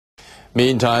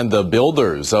Meantime, the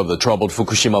builders of the troubled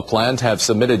Fukushima plant have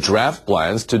submitted draft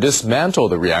plans to dismantle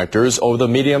the reactors over the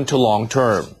medium to long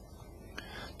term.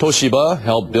 Toshiba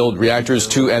helped build reactors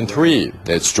 2 and 3.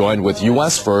 It's joined with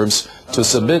U.S. firms to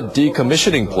submit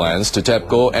decommissioning plans to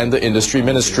TEPCO and the Industry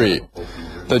Ministry.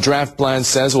 The draft plan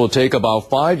says it will take about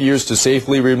 5 years to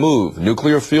safely remove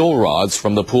nuclear fuel rods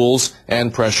from the pools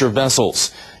and pressure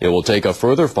vessels. It will take a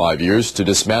further 5 years to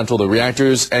dismantle the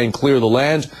reactors and clear the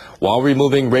land while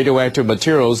removing radioactive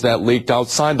materials that leaked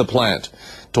outside the plant.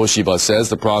 Toshiba says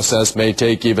the process may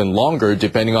take even longer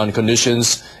depending on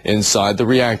conditions inside the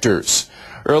reactors.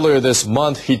 Earlier this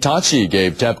month, Hitachi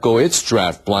gave TEPCO its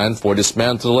draft plan for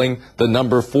dismantling the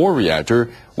number 4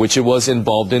 reactor, which it was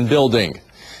involved in building.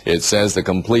 It says the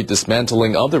complete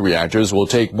dismantling of the reactors will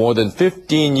take more than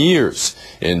 15 years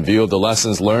in view of the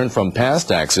lessons learned from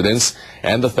past accidents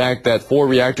and the fact that 4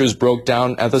 reactors broke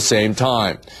down at the same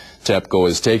time. TEPCO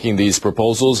is taking these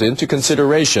proposals into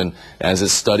consideration as it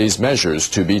studies measures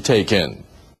to be taken.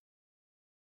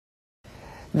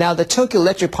 Now, the Tokyo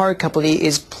Electric Power Company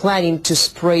is planning to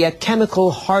spray a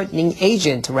chemical hardening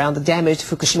agent around the damaged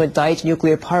Fukushima Daiichi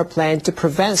nuclear power plant to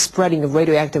prevent spreading of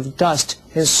radioactive dust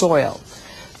in soil.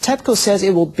 TEPCO says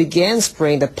it will begin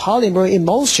spraying the polymer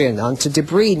emulsion onto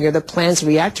debris near the plant's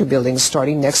reactor buildings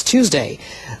starting next Tuesday.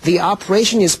 The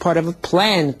operation is part of a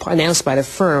plan announced by the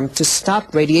firm to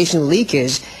stop radiation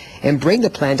leakage and bring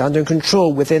the plant under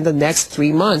control within the next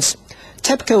 3 months.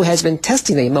 TEPCO has been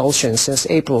testing the emulsion since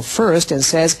April 1st and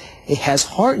says it has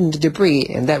hardened debris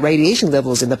and that radiation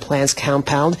levels in the plant's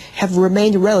compound have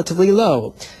remained relatively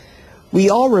low. We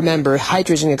all remember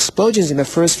hydrogen explosions in the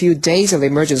first few days of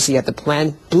emergency at the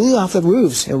plant blew off the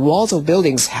roofs and walls of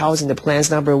buildings housing the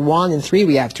plant's number 1 and 3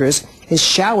 reactors and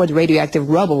showered radioactive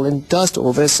rubble and dust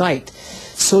over the site.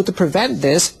 So to prevent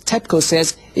this, TEPCO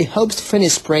says it hopes to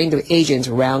finish spraying the agent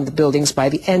around the buildings by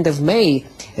the end of May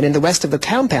and in the rest of the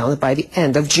compound by the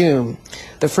end of June.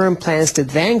 The firm plans to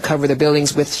then cover the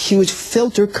buildings with huge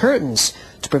filter curtains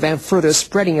to prevent further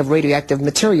spreading of radioactive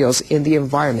materials in the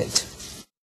environment.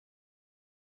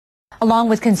 Along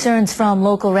with concerns from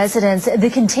local residents,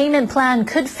 the containment plan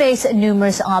could face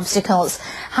numerous obstacles.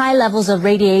 High levels of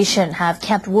radiation have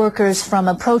kept workers from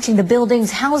approaching the buildings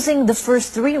housing the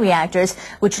first 3 reactors,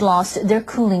 which lost their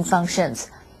cooling functions.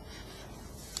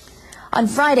 On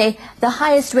Friday, the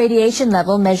highest radiation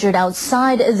level measured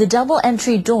outside the double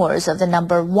entry doors of the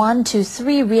number 1 to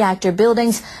 3 reactor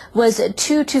buildings was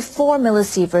 2 to 4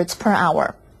 millisieverts per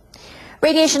hour.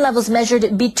 Radiation levels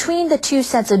measured between the 2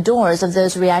 sets of doors of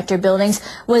those reactor buildings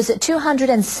was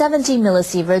 270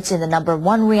 millisieverts in the number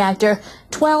 1 reactor,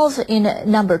 12 in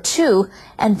number 2,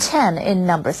 and 10 in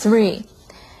number 3.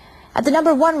 At the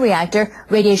number 1 reactor,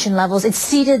 radiation levels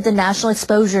exceeded the national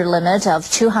exposure limit of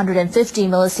 250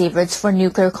 millisieverts for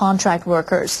nuclear contract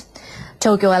workers.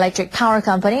 Tokyo Electric Power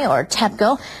Company, or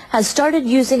TEPCO, has started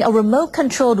using a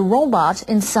remote-controlled robot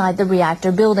inside the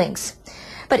reactor buildings.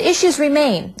 But issues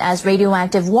remain, as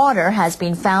radioactive water has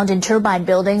been found in turbine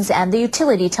buildings and the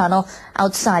utility tunnel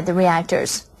outside the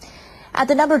reactors. At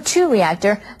the number 2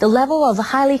 reactor, the level of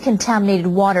highly contaminated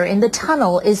water in the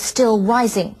tunnel is still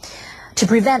rising. To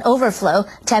prevent overflow,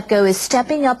 TEPCO is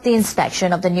stepping up the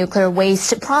inspection of the nuclear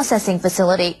waste processing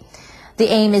facility. The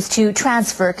aim is to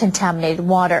transfer contaminated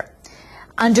water.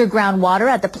 Underground water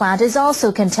at the plant is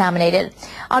also contaminated.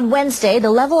 On Wednesday,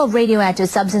 the level of radioactive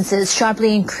substances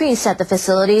sharply increased at the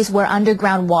facilities where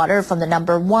underground water from the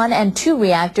number 1 and 2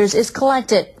 reactors is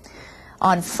collected.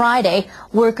 On Friday,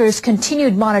 workers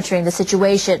continued monitoring the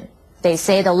situation. They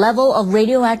say the level of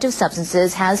radioactive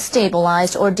substances has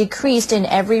stabilized or decreased in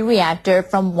every reactor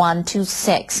from 1 to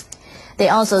 6. They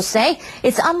also say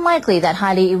it's unlikely that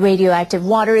highly radioactive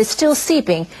water is still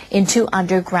seeping into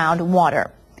underground water.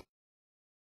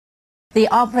 The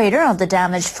operator of the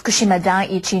damaged Fukushima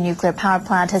Daiichi nuclear power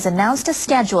plant has announced a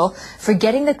schedule for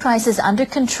getting the crisis under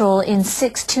control in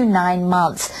 6 to 9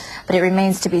 months, but it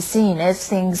remains to be seen if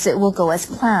things will go as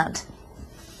planned.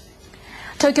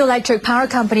 Tokyo Electric Power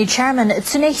Company Chairman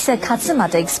Tsunehisa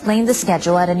Katsumata explained the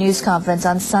schedule at a news conference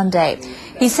on Sunday.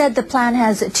 He said the plan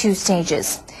has 2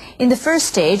 stages. In the first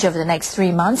stage, over the next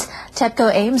 3 months, TEPCO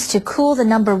aims to cool the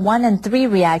number 1 and 3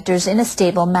 reactors in a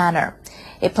stable manner.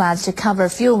 It plans to cover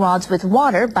fuel rods with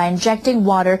water by injecting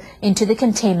water into the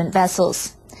containment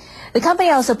vessels. The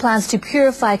company also plans to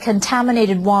purify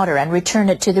contaminated water and return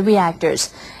it to the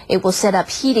reactors. It will set up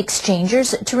heat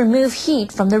exchangers to remove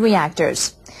heat from the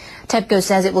reactors. TEPCO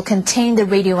says it will contain the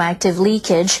radioactive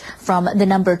leakage from the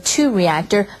number 2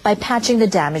 reactor by patching the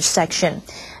damaged section.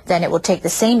 Then it will take the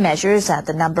same measures at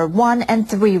the number 1 and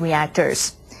 3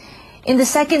 reactors. In the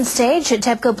second stage,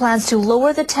 TEPCO plans to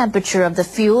lower the temperature of the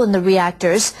fuel in the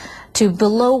reactors to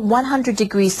below 100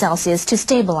 degrees Celsius to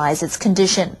stabilize its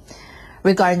condition.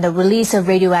 Regarding the release of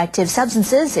radioactive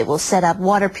substances, it will set up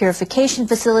water purification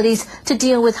facilities to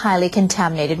deal with highly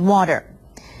contaminated water.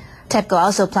 TEPCO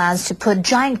also plans to put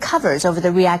giant covers over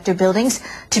the reactor buildings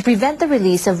to prevent the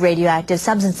release of radioactive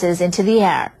substances into the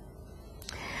air.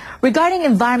 Regarding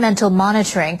environmental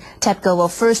monitoring, TEPCO will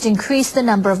first increase the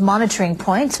number of monitoring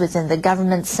points within the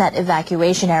government-set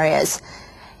evacuation areas.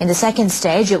 In the second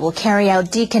stage, it will carry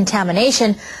out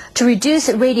decontamination to reduce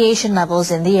radiation levels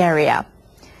in the area.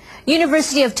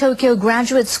 University of Tokyo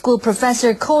Graduate School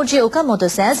professor Koji Okamoto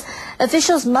says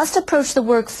officials must approach the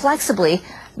work flexibly,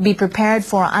 be prepared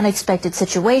for unexpected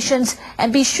situations,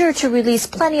 and be sure to release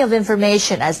plenty of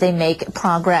information as they make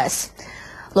progress.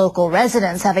 Local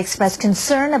residents have expressed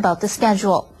concern about the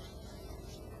schedule.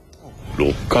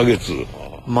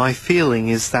 My feeling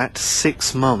is that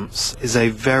 6 months is a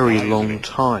very long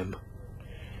time.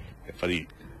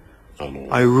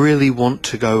 I really want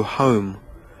to go home,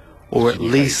 or at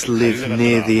least live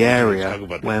near the area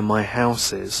where my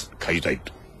house is.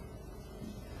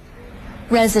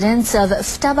 Residents of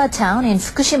Futaba town in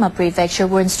Fukushima prefecture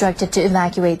were instructed to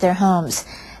evacuate their homes.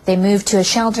 They moved to a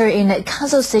shelter in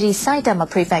Kazo City, Saitama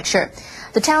prefecture.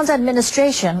 The town's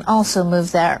administration also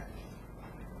moved there.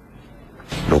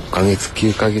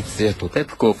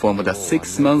 TEPCO formed a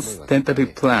 6-month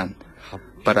tentative plan,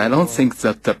 but I don't think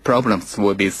that the problems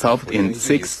will be solved in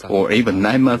 6 or even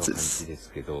 9 months.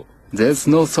 There's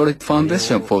no solid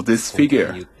foundation for this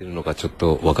figure.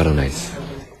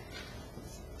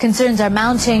 Concerns are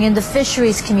mounting in the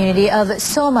fisheries community of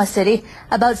Soma City,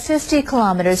 about 50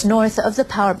 kilometers north of the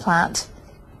power plant.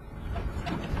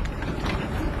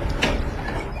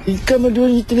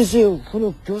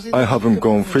 I haven't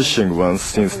gone fishing once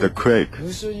since the quake.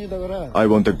 I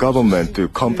want the government to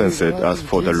compensate us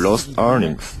for the lost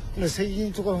earnings.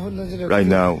 Right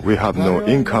now, we have no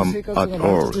income at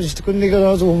all.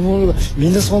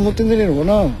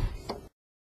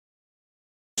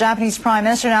 Japanese Prime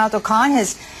Minister Naoto Kan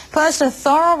has pledged a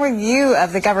thorough review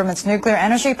of the government's nuclear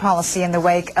energy policy in the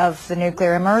wake of the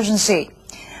nuclear emergency.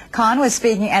 Kan was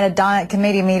speaking at a Diet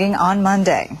Committee meeting on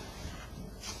Monday.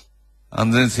 I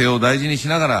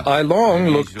long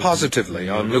look positively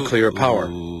on nuclear power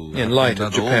in light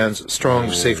of Japan's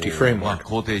strong safety framework.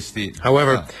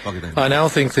 However, I now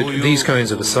think that these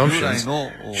kinds of assumptions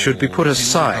should be put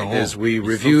aside as we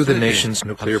review the nation's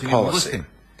nuclear policy.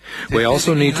 We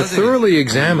also need to thoroughly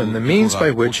examine the means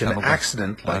by which an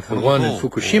accident like the one in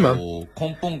Fukushima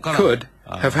could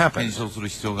have happened.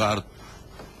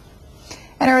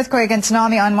 An earthquake and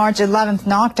tsunami on March 11th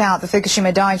knocked out the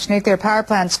Fukushima Daiichi nuclear power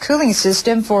plant's cooling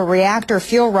system for reactor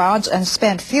fuel rods and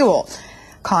spent fuel.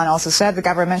 Kan also said the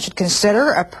government should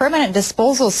consider a permanent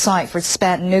disposal site for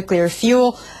spent nuclear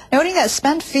fuel, noting that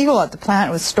spent fuel at the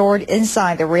plant was stored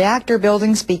inside the reactor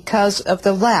buildings because of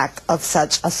the lack of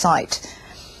such a site.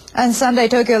 On Sunday,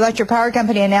 Tokyo Electric Power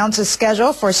Company announced a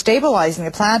schedule for stabilizing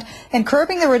the plant and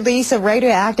curbing the release of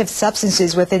radioactive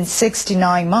substances within 6 to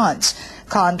 9 months.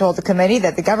 Kan told the committee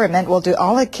that the government will do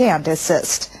all it can to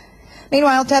assist.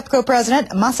 Meanwhile, TEPCO President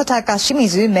Masataka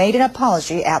Shimizu made an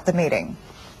apology at the meeting.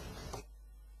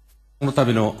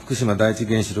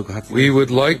 We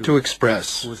would like to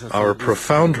express our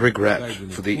profound regret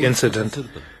for the incident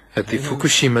at the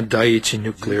Fukushima Daiichi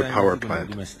nuclear power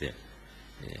plant.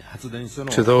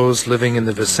 To those living in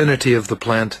the vicinity of the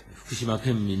plant,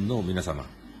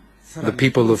 the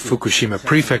people of Fukushima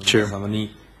prefecture,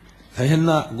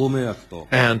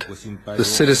 and the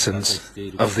citizens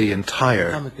of the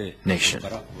entire nation.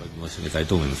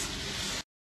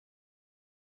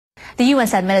 The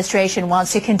U.S. administration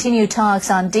wants to continue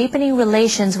talks on deepening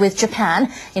relations with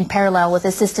Japan in parallel with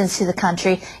assistance to the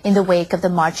country in the wake of the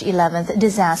March 11th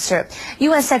disaster.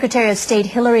 U.S. Secretary of State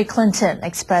Hillary Clinton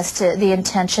expressed the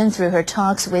intention through her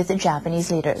talks with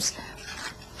Japanese leaders.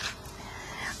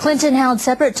 Clinton held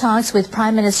separate talks with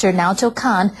Prime Minister Naoto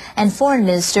Kan and Foreign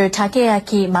Minister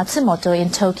Takeaki Matsumoto in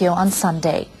Tokyo on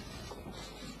Sunday.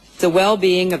 The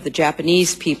well-being of the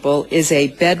Japanese people is a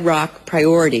bedrock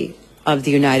priority of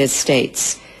the United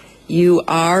States. You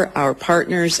are our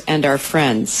partners and our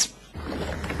friends.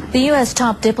 The U.S.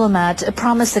 top diplomat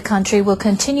promised the country will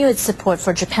continue its support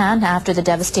for Japan after the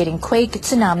devastating quake,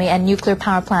 tsunami, and nuclear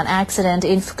power plant accident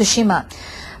in Fukushima.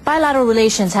 Bilateral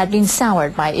relations had been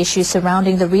soured by issues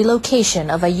surrounding the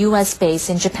relocation of a U.S. base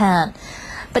in Japan.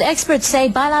 But experts say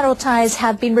bilateral ties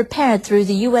have been repaired through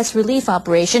the U.S. relief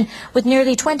operation with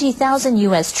nearly 20,000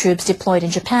 U.S. troops deployed in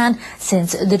Japan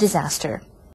since the disaster.